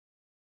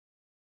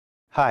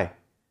Hi,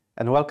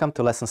 and welcome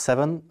to Lesson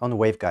 7 on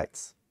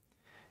waveguides.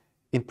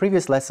 In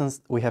previous lessons,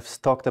 we have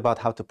talked about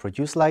how to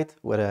produce light,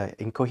 whether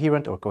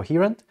incoherent or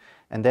coherent,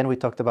 and then we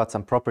talked about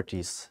some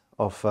properties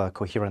of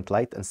coherent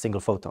light and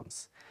single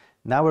photons.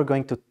 Now we're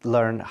going to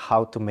learn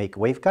how to make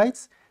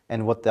waveguides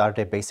and what are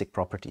their basic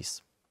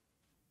properties.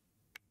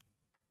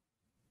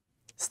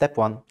 Step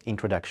 1,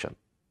 Introduction.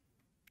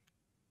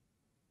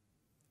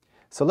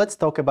 So let's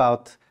talk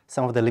about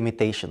some of the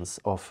limitations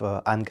of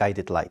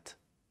unguided light.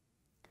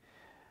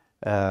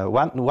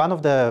 One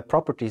of the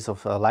properties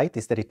of light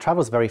is that it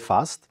travels very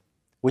fast,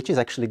 which is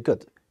actually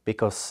good,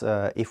 because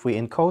if we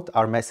encode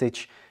our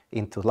message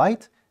into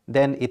light,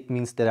 then it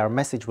means that our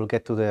message will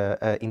get to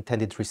the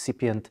intended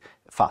recipient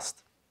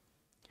fast.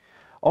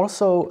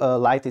 Also,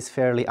 light is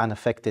fairly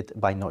unaffected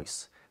by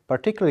noise,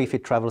 particularly if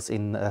it travels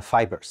in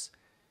fibers.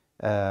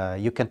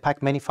 You can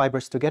pack many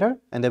fibers together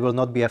and they will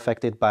not be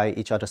affected by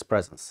each other's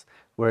presence.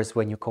 Whereas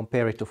when you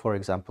compare it to, for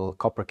example,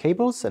 copper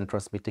cables and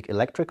transmitting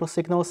electrical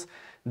signals,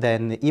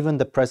 then even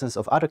the presence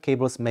of other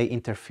cables may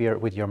interfere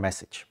with your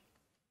message.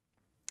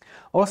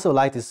 Also,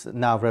 light is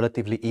now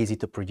relatively easy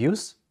to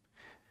produce,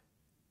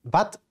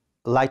 but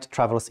light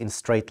travels in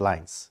straight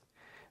lines,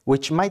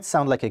 which might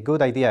sound like a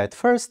good idea at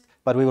first,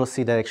 but we will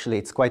see that actually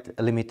it's quite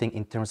limiting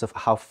in terms of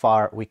how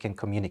far we can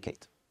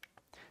communicate.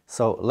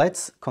 So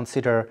let's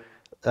consider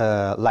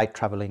light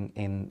traveling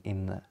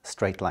in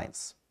straight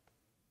lines.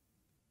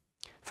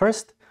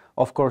 First,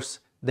 of course,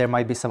 there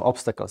might be some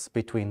obstacles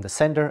between the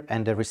sender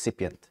and the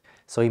recipient.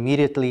 So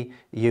immediately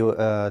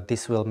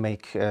this will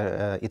make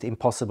it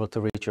impossible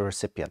to reach your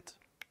recipient.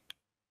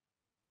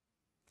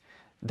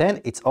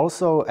 Then it's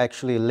also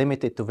actually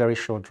limited to very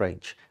short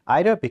range,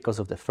 either because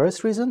of the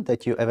first reason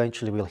that you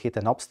eventually will hit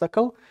an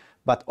obstacle,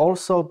 but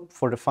also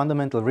for the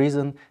fundamental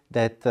reason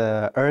that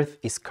the Earth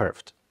is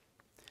curved.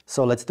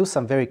 So let's do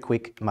some very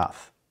quick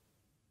math.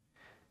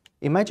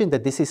 Imagine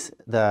that this is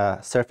the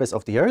surface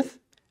of the Earth,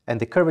 and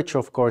the curvature,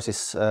 of course,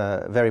 is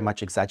very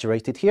much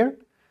exaggerated here.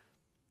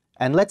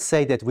 And let's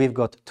say that we've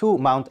got two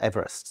Mount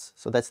Everests.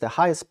 So that's the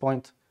highest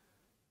point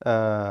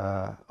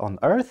on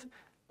Earth,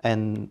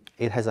 and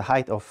it has a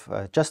height of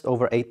just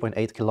over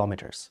 8.8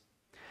 kilometers.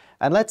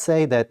 And let's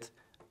say that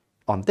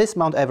on this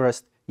Mount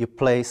Everest, you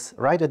place,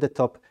 right at the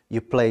top,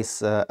 you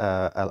place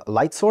a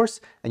light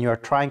source, and you are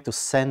trying to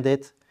send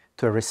it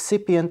to a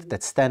recipient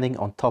that's standing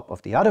on top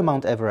of the other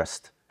Mount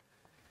Everest.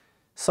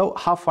 So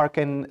how far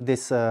can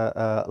this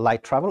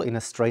light travel in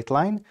a straight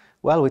line?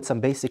 Well, with some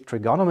basic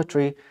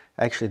trigonometry,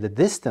 actually the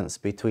distance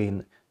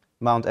between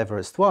Mount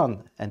Everest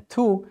 1 and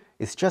 2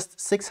 is just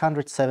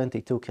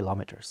 672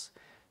 kilometers.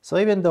 So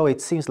even though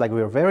it seems like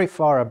we're very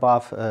far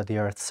above the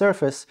Earth's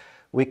surface,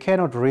 we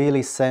cannot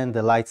really send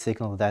the light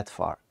signal that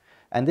far.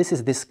 And this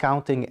is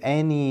discounting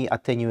any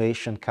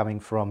attenuation coming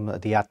from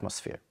the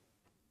atmosphere.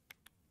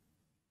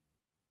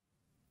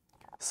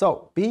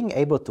 So being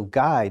able to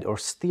guide or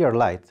steer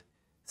light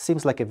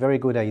seems like a very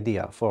good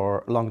idea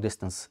for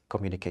long-distance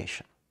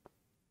communication.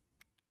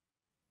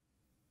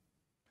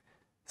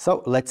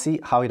 So let's see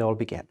how it all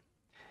began.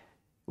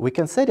 We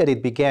can say that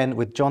it began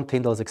with John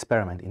Tyndall's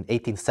experiment in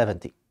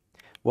 1870.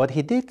 What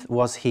he did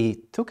was he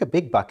took a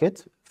big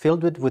bucket,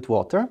 filled it with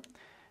water,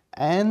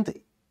 and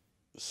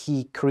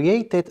he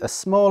created a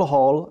small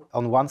hole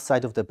on one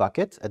side of the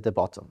bucket at the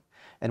bottom.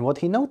 And what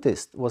he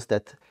noticed was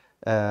that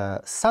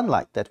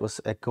sunlight that was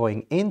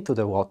going into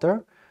the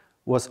water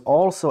was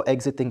also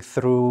exiting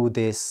through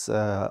this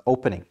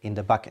opening in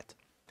the bucket.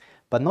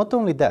 But not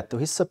only that, to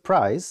his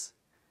surprise,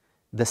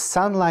 the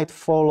sunlight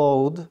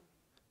followed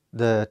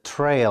the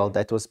trail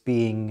that was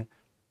being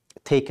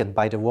taken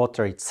by the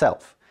water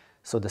itself.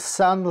 So the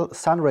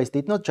sun rays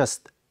did not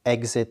just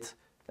exit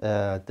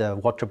the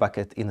water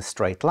bucket in a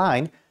straight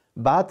line,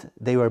 but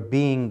they were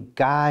being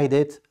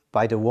guided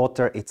by the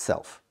water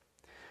itself.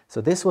 So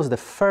this was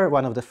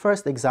one of the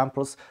first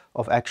examples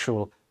of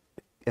actual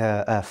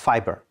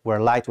fiber,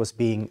 where light was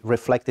being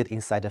reflected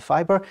inside the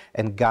fiber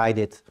and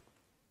guided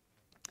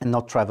and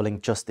not traveling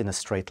just in a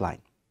straight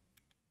line.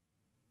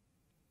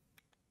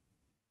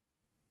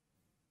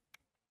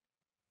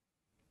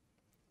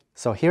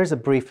 So here's a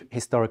brief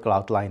historical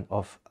outline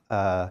of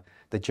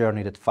the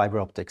journey that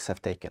fiber optics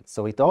have taken.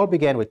 So it all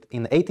began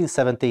in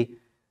 1870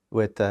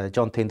 with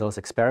John Tyndall's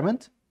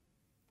experiment,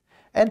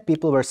 and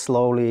people were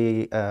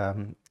slowly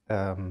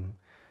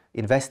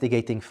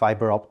investigating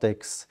fiber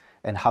optics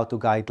and how to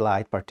guide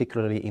light,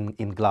 particularly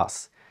in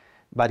glass.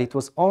 But it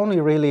was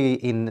only really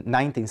in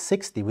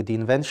 1960, with the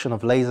invention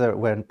of laser,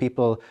 when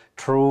people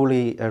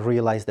truly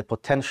realized the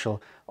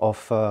potential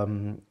of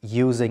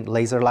using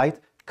laser light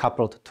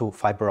coupled to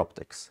fiber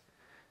optics.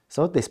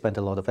 So they spent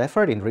a lot of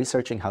effort in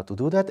researching how to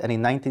do that, and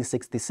in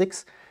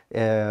 1966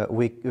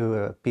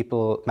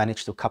 people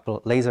managed to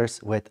couple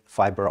lasers with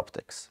fiber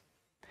optics.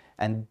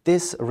 And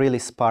this really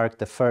sparked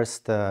the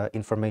first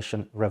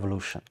information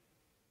revolution.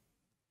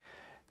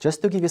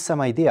 Just to give you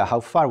some idea how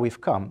far we've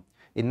come,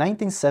 in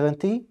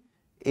 1970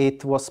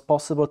 it was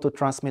possible to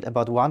transmit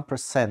about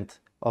 1%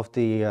 of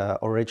the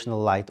original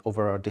light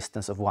over a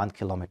distance of 1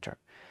 kilometer.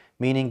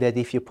 meaning that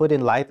if you put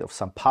in light of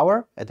some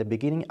power at the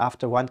beginning,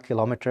 after 1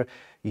 kilometer,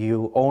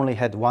 you only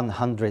had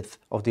 1/100th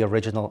of the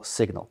original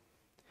signal.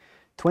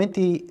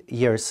 20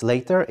 years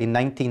later, in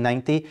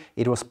 1990,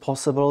 it was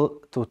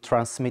possible to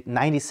transmit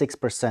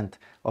 96%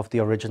 of the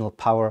original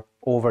power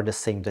over the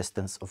same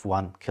distance of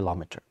 1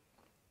 kilometer.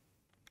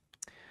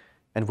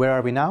 And where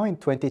are we now in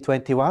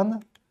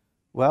 2021?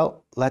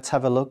 Well, let's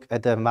have a look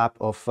at the map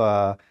of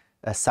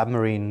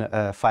submarine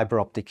fiber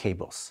optic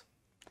cables.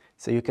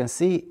 So you can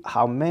see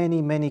how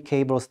many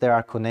cables there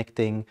are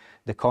connecting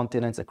the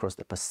continents across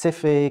the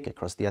Pacific,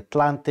 across the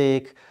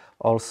Atlantic,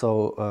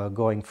 also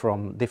going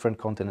from different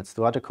continents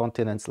to other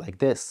continents like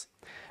this.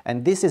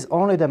 And this is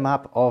only the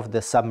map of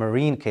the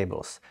submarine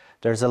cables.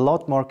 There's a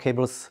lot more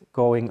cables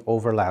going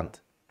over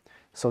land.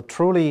 So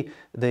truly,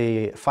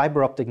 the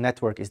fiber optic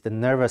network is the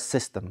nervous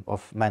system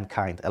of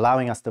mankind,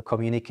 allowing us to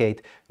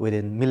communicate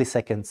within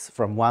milliseconds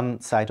from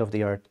one side of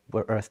the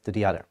Earth to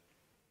the other.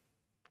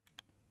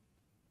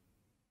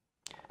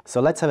 So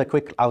let's have a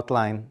quick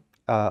outline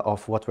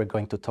of what we're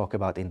going to talk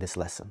about in this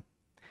lesson.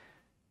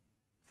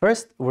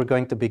 First, we're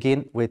going to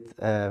begin with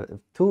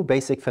two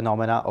basic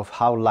phenomena of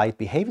how light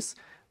behaves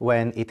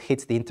when it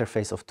hits the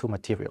interface of two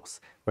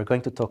materials. We're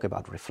going to talk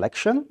about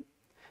reflection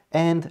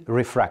and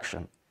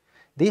refraction.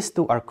 These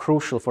two are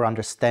crucial for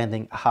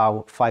understanding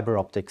how fiber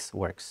optics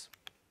works.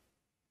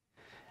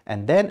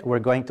 And then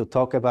we're going to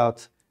talk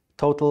about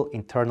total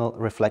internal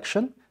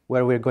reflection,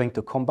 where we're going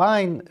to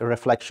combine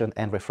reflection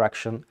and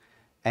refraction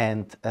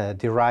and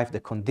derive the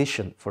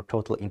condition for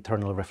total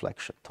internal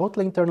reflection.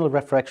 Total internal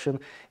refraction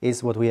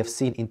is what we have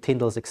seen in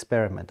Tyndall's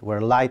experiment,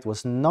 where light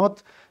was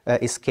not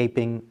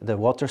escaping the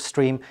water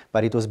stream,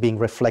 but it was being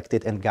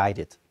reflected and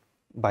guided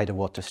by the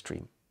water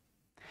stream.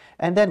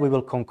 And then we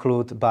will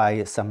conclude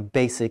by some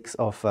basics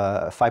of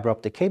fiber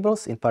optic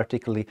cables, in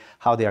particular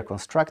how they are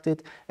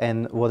constructed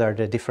and what are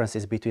the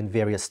differences between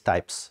various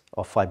types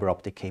of fiber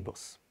optic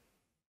cables.